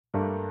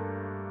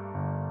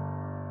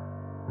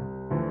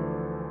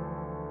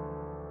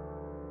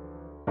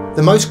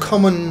The most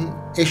common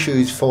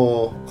issues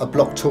for a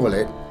blocked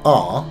toilet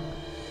are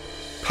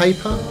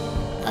paper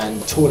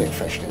and toilet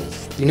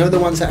fresheners. You know the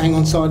ones that hang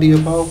on side of your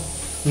bowl?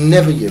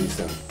 Never use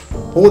them.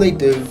 All they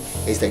do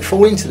is they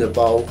fall into the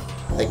bowl,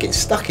 they get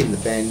stuck in the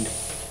bend,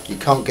 you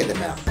can't get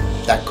them out.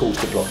 That causes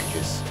the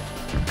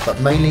blockages. But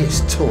mainly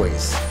it's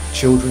toys,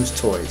 children's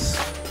toys.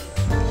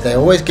 They're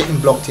always getting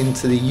blocked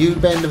into the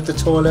U-bend of the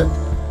toilet,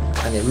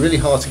 and they're really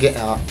hard to get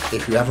out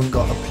if you haven't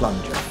got a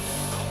plunger.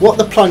 What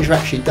the plunger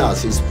actually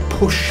does is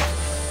push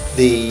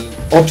the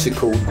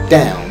obstacle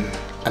down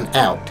and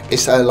out.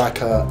 It's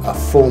like a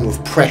form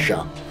of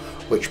pressure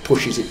which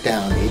pushes it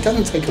down. It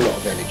doesn't take a lot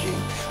of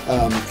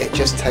energy. It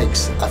just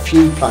takes a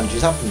few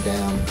plunges up and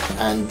down,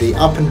 and the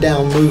up and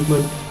down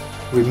movement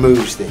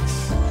removes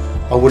this.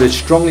 I would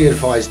strongly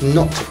advise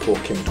not to pour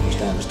chemicals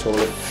down the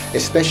toilet,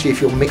 especially if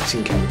you're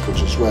mixing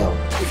chemicals as well.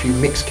 If you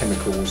mix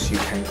chemicals, you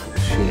can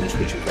cause fumes,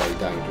 which are very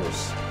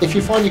dangerous. If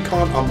you find you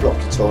can't unblock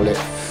the toilet,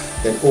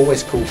 then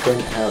always call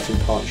Brent Housing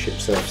Partnership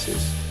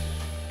Services.